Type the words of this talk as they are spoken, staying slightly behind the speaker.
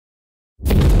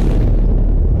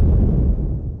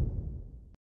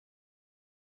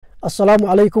السلام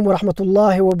عليكم ورحمة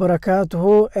الله وبركاته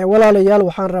ولا ليال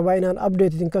وحان ربا إنان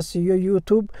أبديت دينكا سيو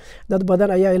يوتيوب داد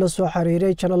بدن أيا إلا سو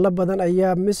حريري channel بدن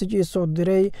أيا مسج إيسو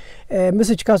ديري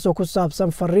مسج كاسو كسابسان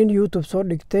فرين يوتيوب سو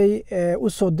ديكتي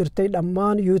أسو ديرتي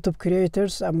دمان يوتيوب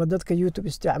كرياترز أما دادك يوتيوب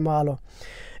استعماله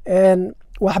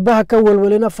waxbaha ka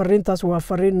walwalina fariintaas waa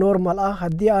fariin normal ah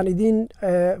haddii aan idin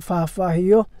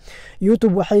faahfaahiyo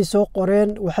YouTube waxay soo qoreen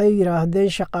waxay yiraahdeen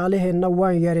shaqaalaheena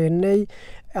waan yareynay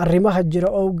arrimaha jira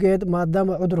awgeed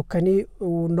maadaama cudurkani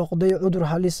uu noqday cudur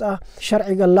halis ah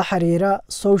sharciga la xiriira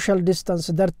social distance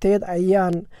darteed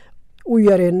ayaan u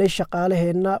yareynay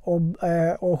shaqaalaheena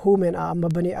oo human ah ama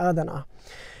bani aadan ah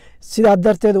sidaa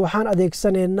darteed waxaan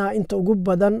adeegsanaynaa inta ugu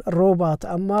badan robot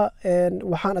ama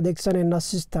waxaan adeegsanaynaa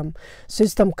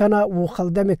systemkana wuu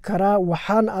khaldami karaa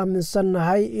waxaan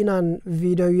aaminsanahay inaan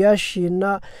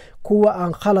videoyaashiina kuwa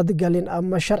aan khalad galin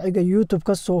ama sharciga YouTube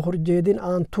ka soo horjeedin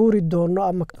aan tuuri doono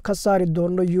ama ka saari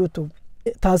doono YouTube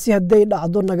taasi hadday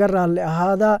dhacdo naga raali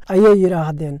ahaada ayay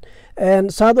yiraahdeen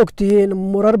saad ogtihiin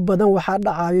murar badan waxaa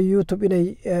dhacayo YouTube inay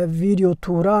video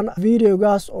tuuraan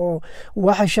videogaas oo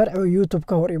waxa sharciga YouTube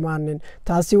ka hor imaanin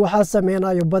taasi waxaa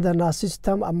sameynayo badanaa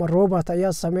system ama robot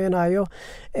ayaa sameynayo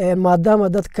maadaama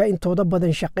dadka intooda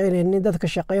badan shaqeynaynin dadka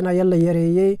shaqeynaya la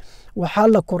yareeyay waxaa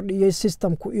la kordhiyay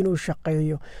systemku inuu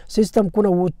shaqeeyo systemkuna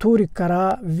wuu tuuri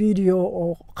karaa video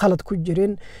oo khalad ku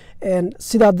jirin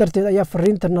sidaa darteed ayaa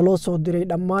fariinta naloo soo diray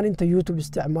dhammaan inta YouTube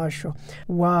isticmaasho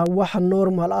waa wax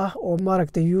normal ah oo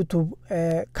maaragtay YouTube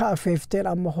ka afeefteen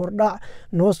ama hordhac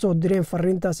noo soo direen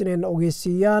fariintaas inay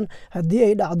ogeysiiyaan haddii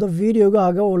ay dhacdo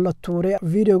videogaaga oo la tuuray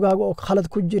videogaaga oo khalad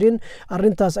ku jirin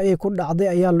arintaas ayay ku dhacday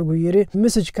ayaa lagu yiri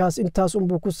messagekaas intaas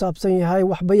unbuu ku saabsan yahay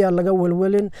waxba yaa laga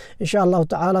walwalin insha Allah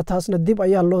taala taasna dib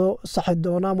ayaa loo saxi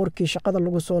doonaa markii shaqada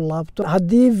lagu soo laabto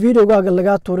haddii videogaaga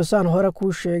laga tuurisaan hore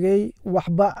ku sheegay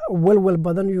waxba walwal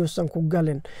badan yuusan ku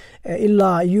galin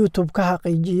ilaa YouTube ka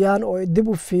xaqiijiyaan oo dib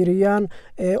u fiiriyaan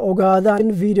ogaadaan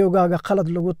in videogaaga khalad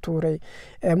lagu tuuray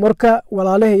marka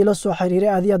walaalahay ila soo xiriiray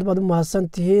aad iyo aad baad u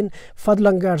mahadsantihiin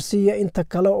fadlan gaarsiiya inta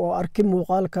kale oo arki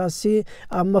muuqaalkaasi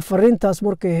ama fariintaas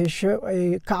markay hesho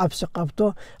ay ka cabsi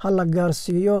qabto hala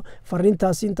gaarsiiyo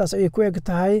fariintaas intaas ay ku eg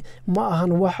tahay ma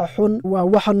ahan wax xun waa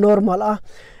wax normal ah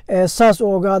saas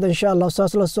oo ogaada insha Allah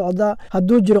saas la socda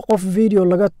hadduu jiro qof video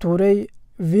laga tuuray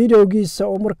videogiisa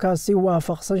oo markaasi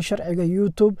waafaqsan sharciga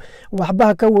YouTube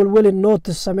waxba ka walwalin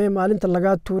note samee maalinta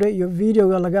laga tuuray iyo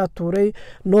videoga laga tuuray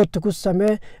note ku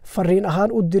samee fariin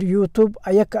ahaan u dir YouTube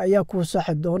ayaa ku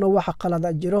saxi doona waxa qalad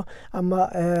jiro ama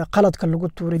qaladka lagu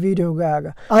tuuray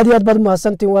videogaaga aad iyo aad baad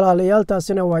mahadsantiin walaalayaal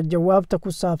taasina waa jawaabta ku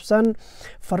saabsan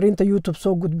fariinta YouTube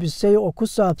soo gudbisay oo ku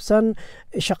saabsan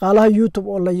shaqaalaha YouTube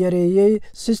oo la yareeyay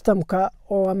systemka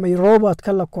oo ama robot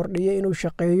ka la kordhiyay inuu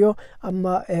shaqeeyo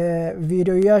ama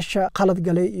videoyaasha qalad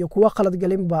galay iyo kuwa qalad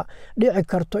galinba dhici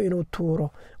karto inuu tuuro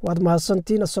waad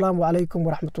mahadsantiin assalaamu calaykum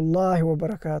waraxmatullaahi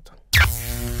wabarakaatuh